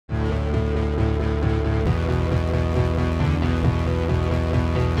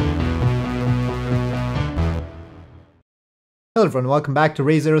Hello everyone, welcome back to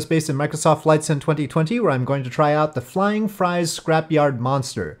Raise Aerospace and Microsoft Flight Sim 2020, where I'm going to try out the Flying Fries Scrapyard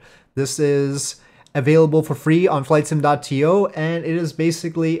Monster. This is available for free on flightsim.to, and it is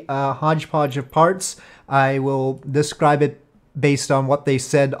basically a hodgepodge of parts. I will describe it based on what they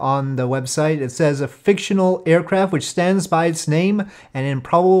said on the website. It says a fictional aircraft which stands by its name, an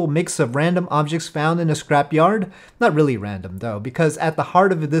improbable mix of random objects found in a scrapyard. Not really random though, because at the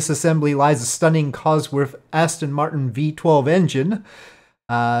heart of this assembly lies a stunning Cosworth Aston Martin V12 engine.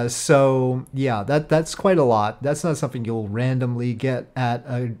 So yeah, that's quite a lot. That's not something you'll randomly get at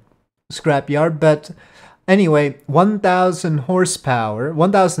a scrapyard, but anyway, 1,000 horsepower,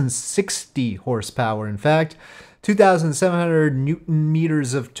 1,060 horsepower in fact, 2,700 Newton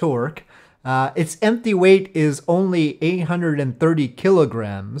meters of torque. Its empty weight is only 830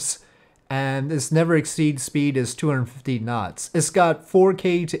 kilograms, and its never exceed speed is 250 knots. It's got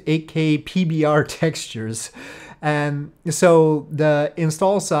 4K to 8K PBR textures, and so the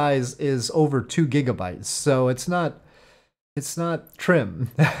install size is over 2 gigabytes. So it's not trim.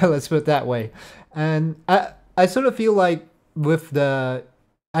 Let's put it that way. And I sort of feel like with the,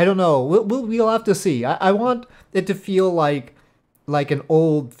 I don't know, we'll have to see. I want it to feel like an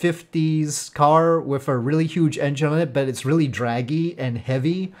old 50s car with a really huge engine on it, but it's really draggy and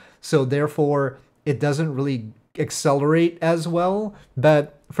heavy, so therefore it doesn't really accelerate as well.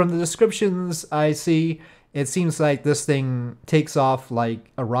 But from the descriptions I see, it seems like this thing takes off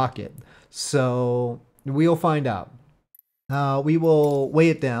like a rocket. So we'll find out. We will weigh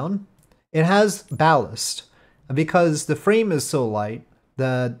it down. It has ballast. Because the frame is so light,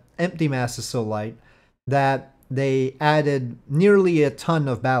 the empty mass is so light, that they added nearly a ton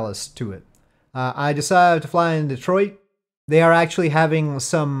of ballast to it. I decided to fly in Detroit. They are actually having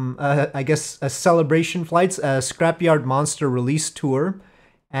some, I guess, a celebration flights, a Scrapyard Monster release tour,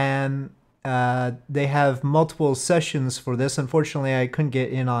 and they have multiple sessions for this. Unfortunately, I couldn't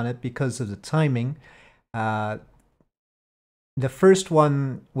get in on it because of the timing. The first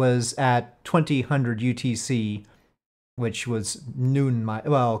one was at 2000 UTC, which was noon my,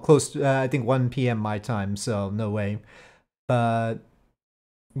 well, close to, I think 1 p.m. my time, so no way. But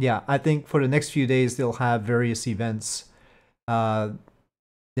yeah, I think for the next few days they'll have various events. They're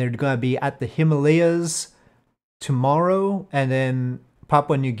going to be at the Himalayas tomorrow, and then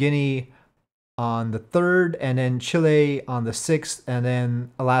Papua New Guinea on the 3rd, and then Chile on the 6th, and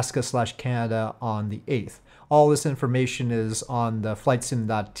then Alaska/Canada on the 8th. All this information is on the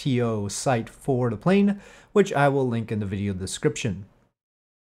flightsim.to site for the plane, which I will link in the video description.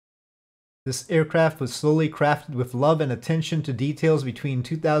 This aircraft was slowly crafted with love and attention to details between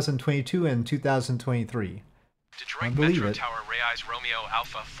 2022 and 2023. Detroit Metro Tower, Reyes Romeo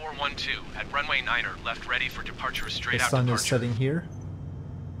Alpha 412 at runway 9er, left ready for departure straight out departure. The sun is setting here.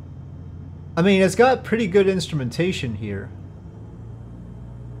 I mean, it's got pretty good instrumentation here.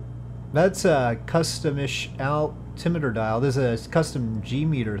 That's a custom-ish altimeter dial. There's a custom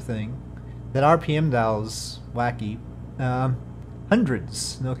G-meter thing. That RPM dial is wacky.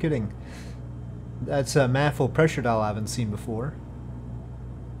 Hundreds, no kidding. That's a manifold pressure dial I haven't seen before.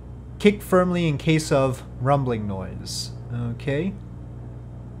 Kick firmly in case of rumbling noise. Okay.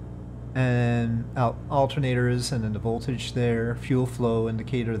 And alternators, and then the voltage there. Fuel flow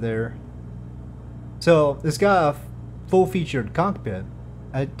indicator there. So it's got a full-featured cockpit.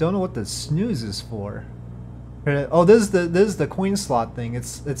 I don't know what the snooze is for. Oh, this is the coin slot thing.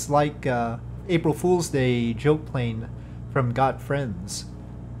 It's like April Fool's Day joke plane from Got Friends.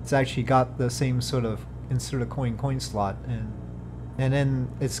 It's actually got the same sort of insert a coin slot, and then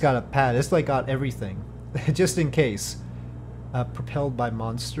it's got a pad. It's like got everything, just in case. Propelled by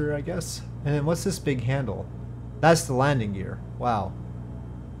Monster, I guess. And then what's this big handle? That's the landing gear. Wow.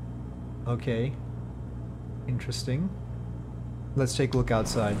 Okay. Interesting. Let's take a look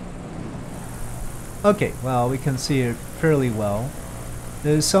outside. Okay, well, we can see it fairly well.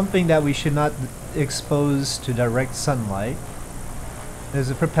 There's something that we should not expose to direct sunlight. There's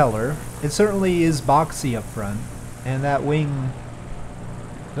a propeller. It certainly is boxy up front, and that wing,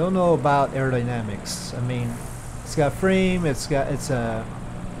 don't know about aerodynamics. I mean, it's got frame, it's a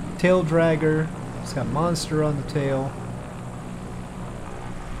tail dragger, it's got Monster on the tail.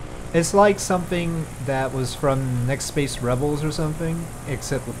 It's like something that was from Next Space Rebels or something,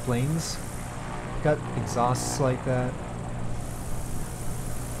 except with planes. Got exhausts like that.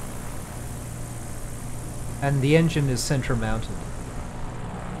 And the engine is center mounted.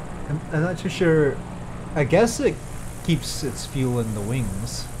 I'm not too sure. I guess it keeps its fuel in the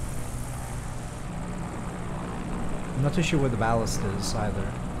wings. I'm not too sure where the ballast is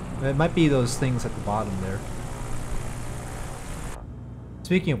either. It might be those things at the bottom there.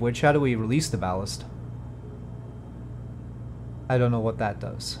 Speaking of which, how do we release the ballast? I don't know what that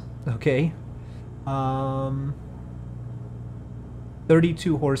does. Okay.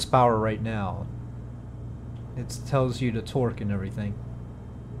 32 horsepower right now. It tells you the torque and everything.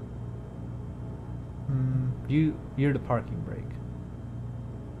 You're the parking brake.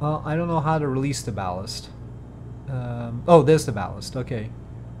 Well, I don't know how to release the ballast. Oh, there's the ballast. Okay.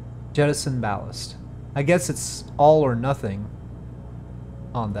 Jettison ballast. I guess it's all or nothing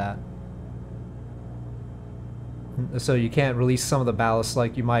on that. So you can't release some of the ballast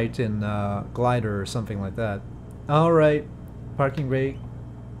like you might in glider or something like that. Alright. Parking brake.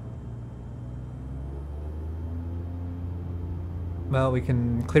 Well, we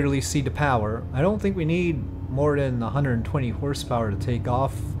can clearly see the power. I don't think we need more than 120 horsepower to take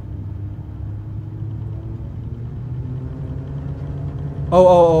off.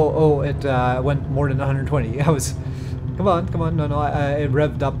 Oh, it went more than 120. I was... Come on, no, it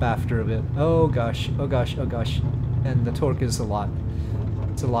revved up after a bit. Oh gosh. And the torque is a lot.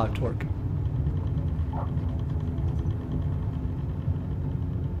 It's a lot of torque.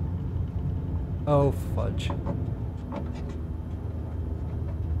 Oh, fudge.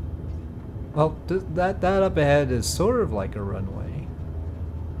 Well, that up ahead is sort of like a runway.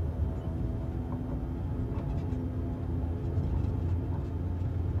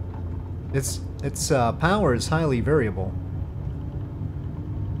 Its power is highly variable.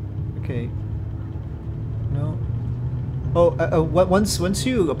 Okay. No. Oh, once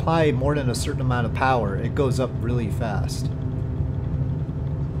you apply more than a certain amount of power, it goes up really fast.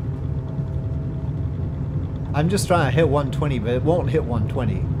 I'm just trying to hit 120, but it won't hit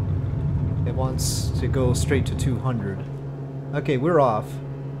 120. It wants to go straight to 200. Okay, we're off.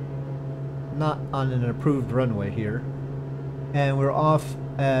 Not on an approved runway here. And we're off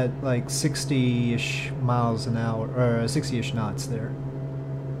at like 60-ish miles an hour, or 60-ish knots there.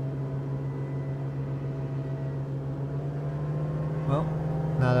 Well,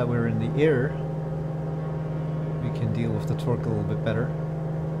 now that we're in the air, we can deal with the torque a little bit better.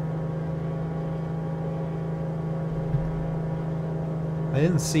 I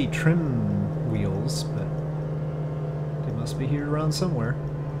didn't see trim wheels, but they must be here around somewhere.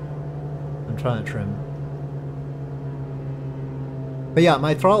 I'm trying to trim. But yeah,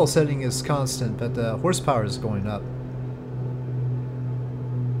 my throttle setting is constant, but the horsepower is going up.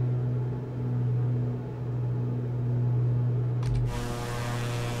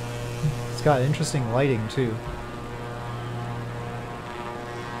 It's got interesting lighting too.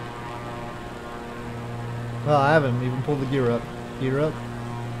 Well, I haven't even pulled the gear up. Gear up.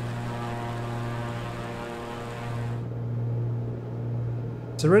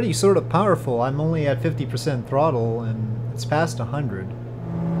 It's already sort of powerful. I'm only at 50% throttle and it's past 100.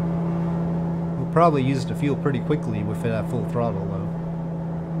 We'll probably use the fuel pretty quickly with it at full throttle though.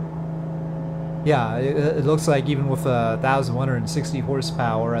 Yeah, it looks like even with 1,160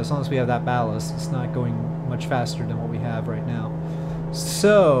 horsepower, as long as we have that ballast, it's not going much faster than what we have right now.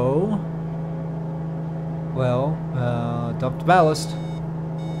 So... well, dump the ballast.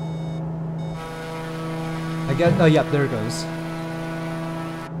 I guess, oh yep, there it goes.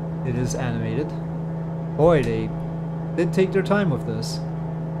 It is animated. Boy, they did take their time with this.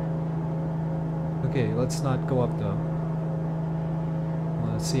 Okay, let's not go up though.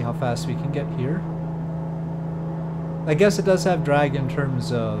 Let's see how fast we can get here. I guess it does have drag in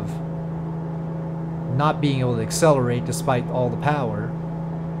terms of not being able to accelerate despite all the power.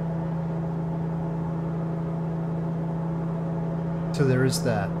 So there is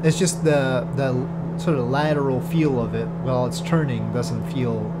that. It's just the sort of lateral feel of it while it's turning doesn't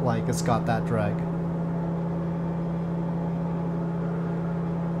feel like it's got that drag.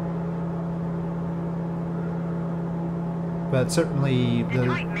 But certainly the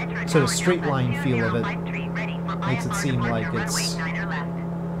sort of straight line feel of it makes it seem like it's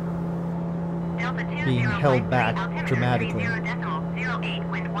being held back dramatically.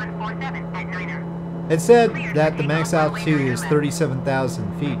 It said that the max altitude is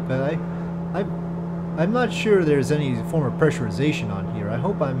 37,000 feet, but I'm not sure there's any form of pressurization on here. I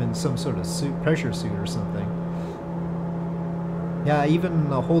hope I'm in some sort of pressure suit or something. Yeah, even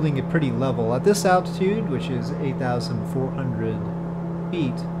holding it pretty level at this altitude, which is 8,400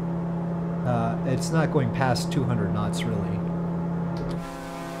 feet, it's not going past 200 knots really.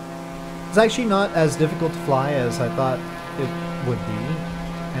 It's actually not as difficult to fly as I thought it would be,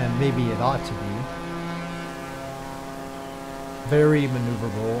 and maybe it ought to be. Very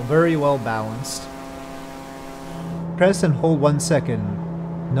maneuverable, very well balanced. Press and hold 1 second,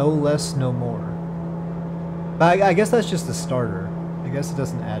 no less, no more. But I guess that's just the starter. I guess it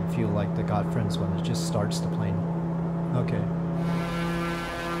doesn't add fuel like the Godfriend's one, it just starts the plane. Okay.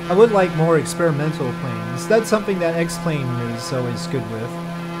 I would like more experimental planes. That's something that X-Plane is always good with.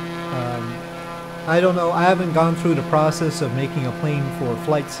 I don't know, I haven't gone through the process of making a plane for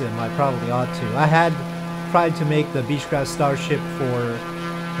Flight Sim. I probably ought to. I had tried to make the Beechcraft Starship for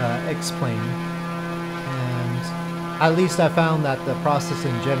X-Plane, and at least I found that the process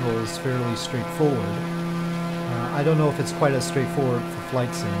in general is fairly straightforward. I don't know if it's quite as straightforward for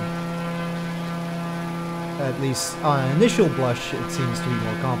Flight Sim. At least on initial blush, it seems to be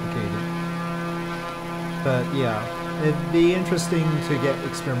more complicated. But yeah, it'd be interesting to get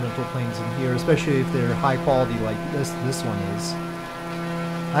experimental planes in here, especially if they're high quality like this one is.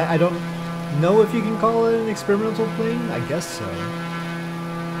 I don't know if you can call it an experimental plane. I guess so.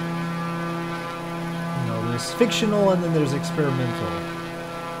 You know, there's fictional and then there's experimental.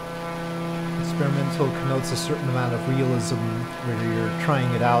 Experimental connotes a certain amount of realism where you're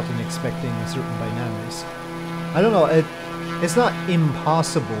trying it out and expecting certain dynamics. I don't know, it's not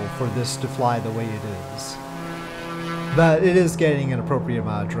impossible for this to fly the way it is. But it is getting an appropriate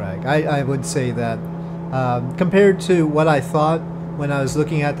amount of drag. I would say that compared to what I thought when I was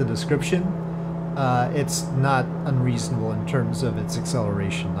looking at the description, it's not unreasonable in terms of its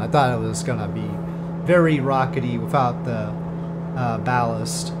acceleration. I thought it was going to be very rockety without the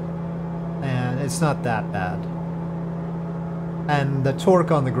ballast, and it's not that bad. And the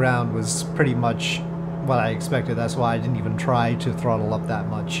torque on the ground was pretty much what I expected. That's why I didn't even try to throttle up that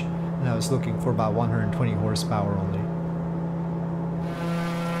much, and I was looking for about 120 horsepower only.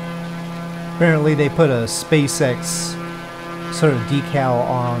 Apparently they put a SpaceX sort of decal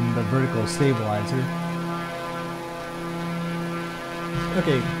on the vertical stabilizer.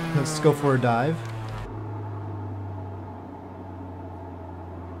 Okay, let's go for a dive.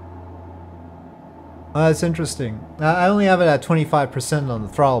 That's interesting. I only have it at 25% on the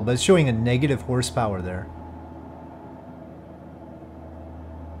throttle, but it's showing a negative horsepower there.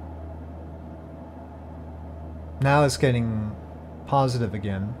 Now it's getting positive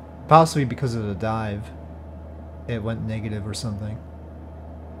again. Possibly because of the dive. It went negative or something.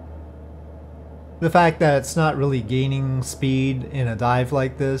 The fact that it's not really gaining speed in a dive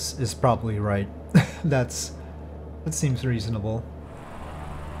like this is probably right. That seems reasonable.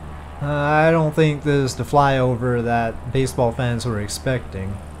 I don't think this is the flyover that baseball fans were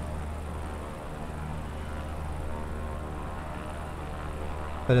expecting.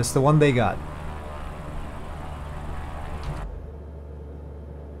 But it's the one they got.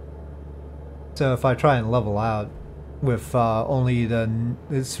 So if I try and level out with only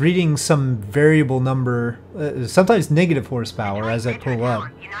it's reading some variable number, sometimes negative horsepower as I pull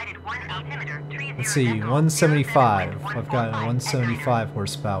up. Let's see, 175. I've got a 175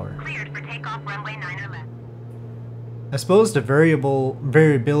 horsepower. I suppose the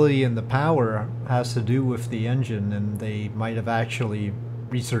variability in the power has to do with the engine, and they might have actually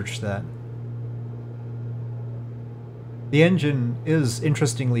researched that. The engine is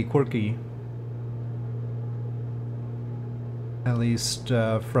interestingly quirky. At least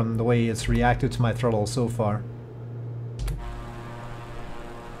from the way it's reacted to my throttle so far.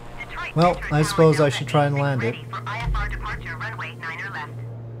 Well, I suppose I should try and land it.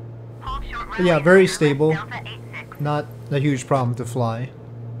 But yeah, very stable. Not a huge problem to fly.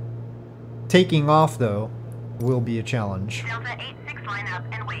 Taking off, though, will be a challenge.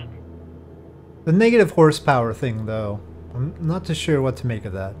 The negative horsepower thing, though, I'm not too sure what to make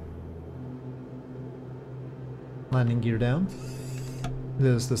of that. Landing gear down.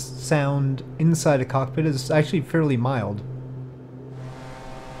 The sound inside the cockpit is actually fairly mild.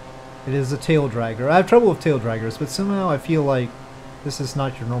 It is a tail dragger. I have trouble with tail draggers, but somehow I feel like this is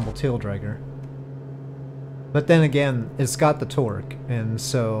not your normal tail dragger. But then again, it's got the torque, and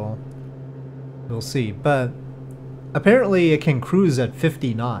so we'll see. But apparently it can cruise at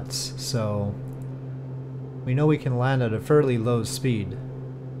 50 knots, so we know we can land at a fairly low speed.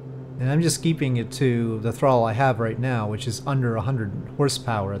 And I'm just keeping it to the throttle I have right now, which is under 100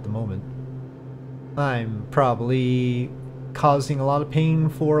 horsepower at the moment. I'm probably causing a lot of pain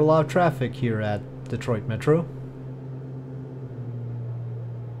for a lot of traffic here at Detroit Metro.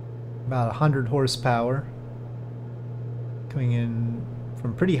 About 100 horsepower. Coming in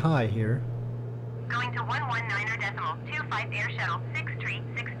from pretty high here. Going to 119.25 Air Shuttle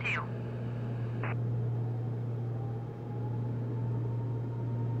 6362.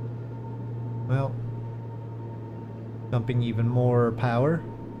 Well, dumping even more power.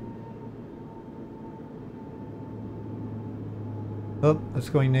 Oh, it's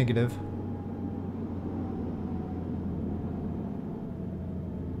going negative.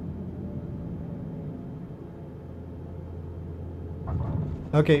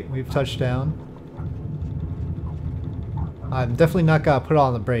 Okay, we've touched down. I'm definitely not gonna put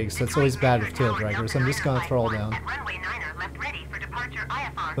on the brakes. That's always bad with tail draggers. I'm just gonna throttle down.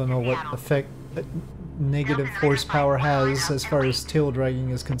 Don't know what effect negative horsepower has as far as tail dragging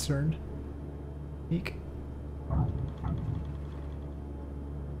is concerned. Eek.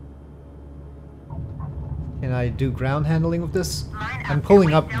 Can I do ground handling with this? I'm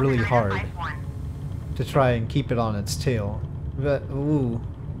pulling up really hard to try and keep it on its tail. But, ooh.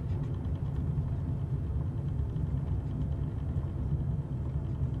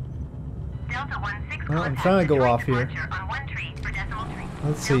 Well, I'm trying to go off here.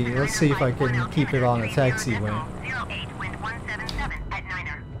 Let's see if I can keep it on a taxiway.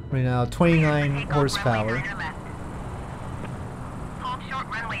 Right now, 29 horsepower. Hold short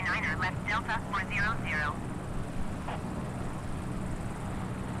runway 9er left Delta 400.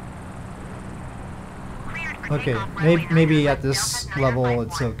 Okay, maybe at this level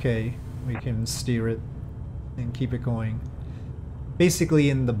it's okay. We can steer it and keep it going. Basically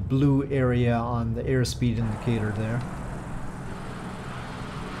in the blue area on the airspeed indicator there.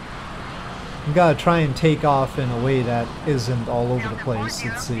 We gotta try and take off in a way that isn't all over the place.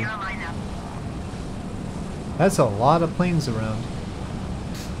 Let's see. That's a lot of planes around.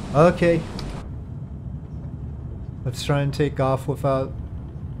 Okay. Let's try and take off without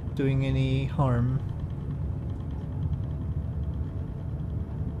doing any harm.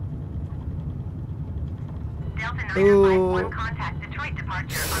 Ooh.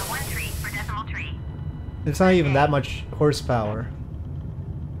 It's not even that much horsepower.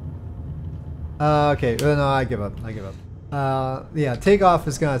 Okay, no, I give up. Yeah, takeoff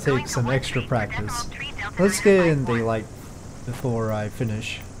is gonna take some extra practice. Let's get in daylight before I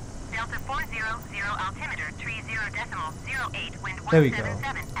finish. There we go.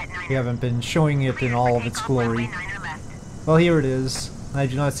 We haven't been showing it in all of its glory. Well, here it is. I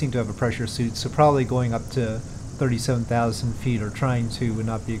do not seem to have a pressure suit, so probably going up to 37,000 feet or trying to would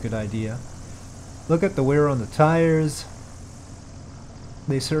not be a good idea. Look at the wear on the tires.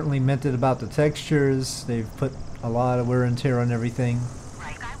 They certainly meant it about the textures. They've put a lot of wear and tear on everything.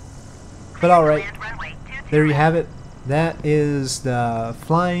 But alright, there you have it. That is the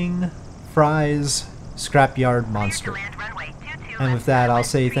Flying Fries Scrapyard Monster. And with that, I'll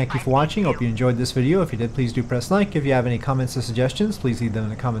say thank you for watching. Hope you enjoyed this video. If you did, please do press like. If you have any comments or suggestions, please leave them in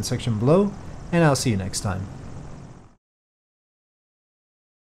the comment section below. And I'll see you next time.